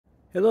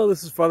Hello,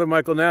 this is Father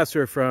Michael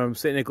Nasser from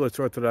St. Nicholas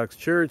Orthodox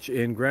Church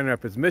in Grand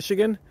Rapids,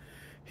 Michigan.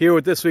 Here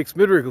with this week's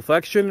Midweek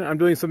Reflection. I'm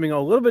doing something a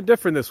little bit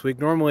different this week.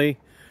 Normally,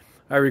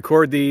 I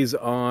record these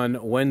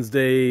on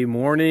Wednesday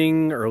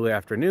morning, early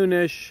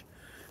afternoon-ish,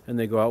 and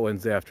they go out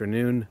Wednesday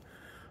afternoon.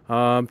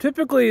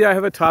 Typically, I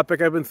have a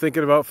topic I've been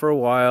thinking about for a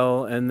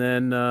while, and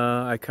then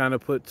I kind of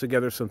put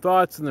together some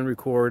thoughts and then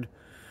record.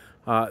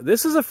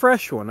 This is a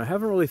fresh one. I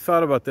haven't really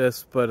thought about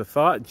this, but a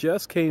thought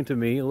just came to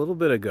me a little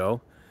bit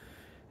ago.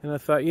 And I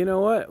thought, you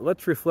know what?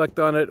 Let's reflect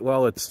on it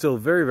while it's still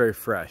very, very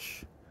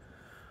fresh.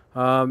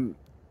 So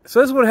this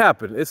is what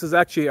happened. This is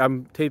actually,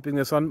 I'm taping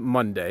this on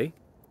Monday.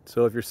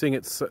 So if you're seeing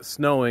it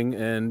snowing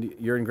and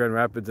you're in Grand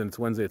Rapids and it's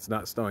Wednesday, it's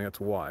not snowing. That's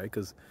why,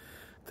 because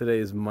today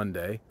is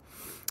Monday.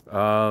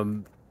 I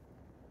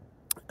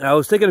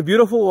was taking a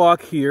beautiful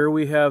walk here.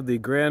 We have the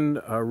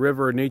Grand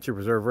River Nature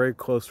Preserve very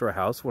close to our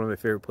house. One of my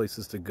favorite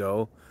places to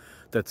go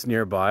that's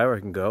nearby, where I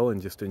can go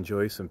and just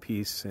enjoy some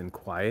peace and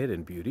quiet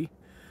and beauty.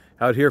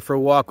 Out here for a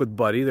walk with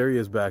Buddy. There he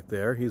is back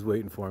there. He's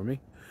waiting for me.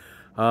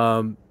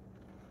 And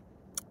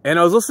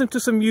I was listening to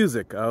some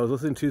music. I was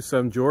listening to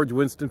some George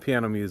Winston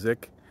piano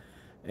music.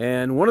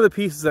 And one of the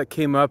pieces that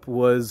came up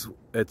was,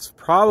 it's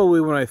probably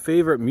one of my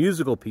favorite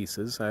musical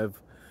pieces. I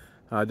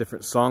have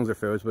different songs or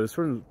favorites, but it's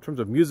in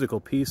terms of musical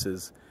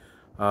pieces.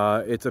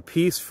 It's a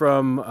piece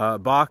from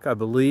Bach, I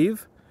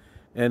believe.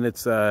 And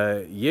it's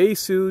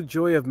Jesu,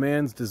 Joy of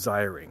Man's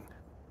Desiring.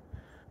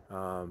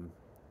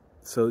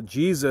 So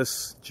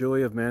Jesus,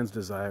 joy of man's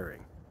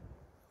desiring.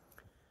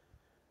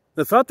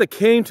 The thought that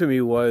came to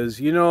me was,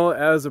 you know,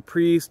 as a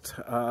priest,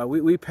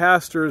 we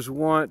pastors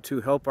want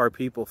to help our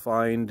people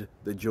find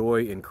the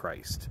joy in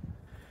Christ.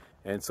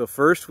 And so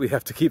first we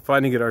have to keep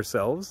finding it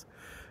ourselves.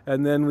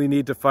 And then we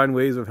need to find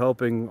ways of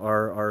helping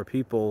our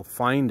people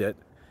find it.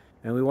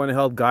 And we want to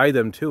help guide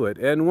them to it.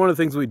 And one of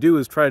the things we do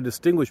is try to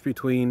distinguish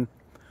between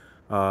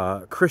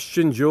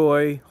Christian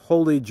joy,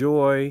 holy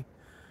joy,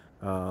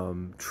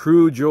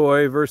 true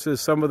joy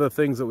versus some of the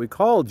things that we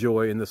call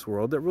joy in this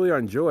world that really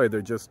aren't joy. They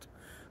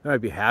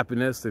might be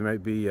happiness, they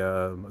might be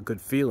a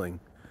good feeling.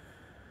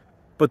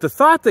 But the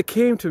thought that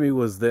came to me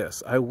was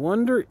this: I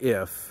wonder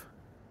if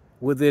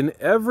within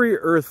every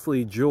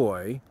earthly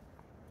joy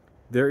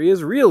there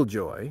is real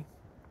joy,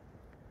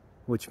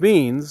 which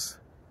means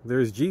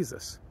there's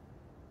Jesus.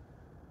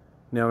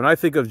 Now, when I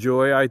think of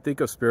joy, I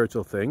think of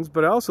spiritual things,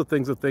 but I also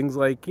think of things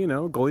like, you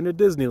know, going to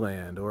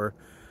Disneyland, or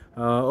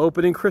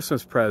opening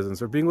Christmas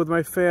presents, or being with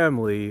my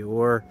family,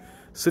 or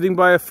sitting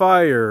by a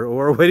fire,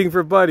 or waiting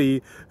for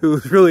Buddy,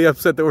 who's really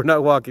upset that we're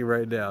not walking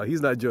right now.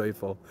 He's not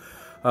joyful.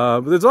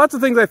 But there's lots of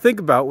things I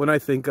think about when I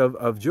think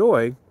of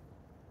joy.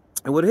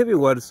 And what hit me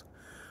was,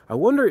 I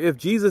wonder if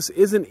Jesus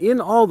isn't in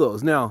all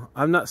those. Now,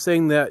 I'm not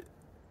saying that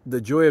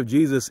the joy of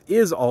Jesus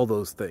is all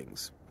those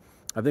things.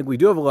 I think we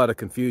do have a lot of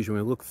confusion.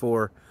 We look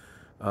for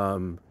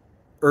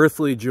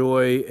earthly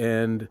joy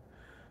and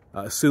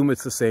assume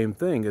it's the same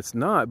thing. It's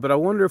not. But I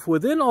wonder if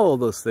within all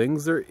of those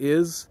things there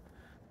is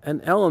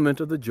an element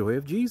of the joy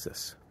of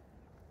Jesus.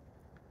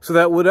 So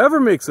that whatever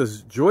makes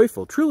us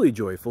joyful, truly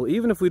joyful,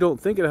 even if we don't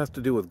think it has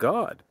to do with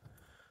God,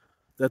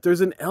 that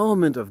there's an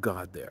element of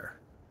God there.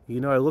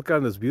 You know, I look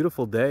on this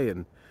beautiful day,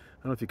 and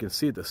I don't know if you can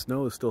see it, the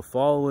snow is still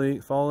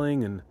falling,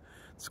 and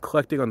it's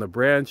collecting on the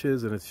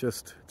branches, and it's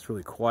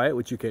really quiet,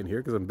 which you can't hear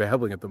because I'm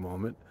babbling at the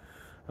moment.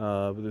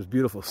 But there's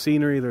beautiful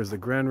scenery. There's the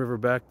Grand River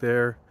back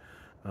there.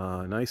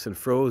 Nice and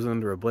frozen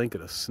under a blanket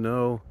of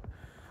snow.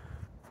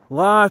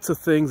 Lots of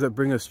things that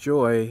bring us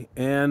joy.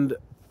 And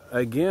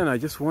again, I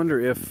just wonder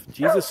if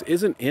Jesus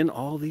isn't in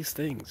all these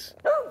things.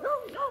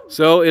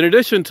 So in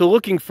addition to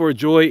looking for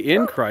joy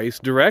in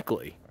Christ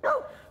directly,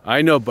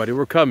 I know, buddy,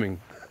 we're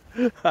coming.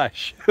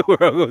 Hush, we're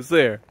almost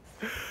there.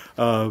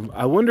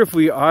 I wonder if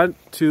we ought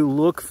to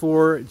look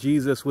for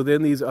Jesus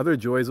within these other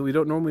joys that we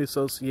don't normally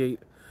associate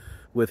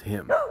with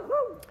him.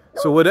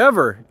 So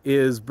whatever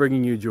is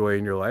bringing you joy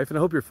in your life, and I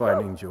hope you're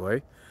finding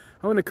joy,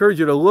 I want to encourage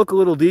you to look a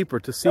little deeper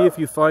to see if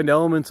you find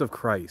elements of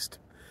Christ,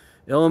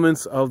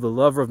 elements of the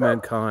lover of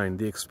mankind,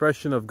 the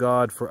expression of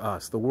God for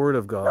us, the Word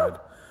of God,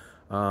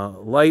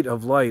 light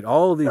of light,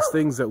 all of these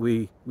things that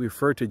we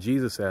refer to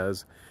Jesus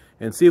as,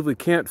 and see if we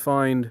can't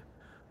find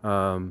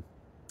a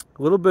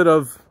little bit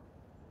of,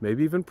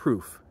 maybe even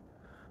proof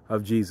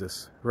of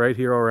Jesus right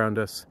here all around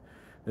us,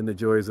 and the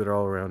joys that are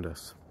all around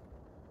us.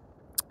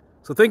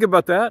 So think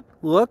about that.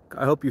 Look,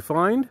 I hope you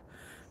find.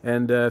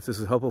 And if this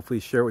is helpful,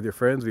 please share it with your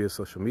friends via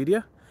social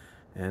media.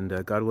 And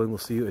God willing, we'll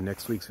see you in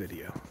next week's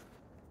video.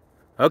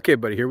 Okay,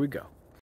 buddy, here we go.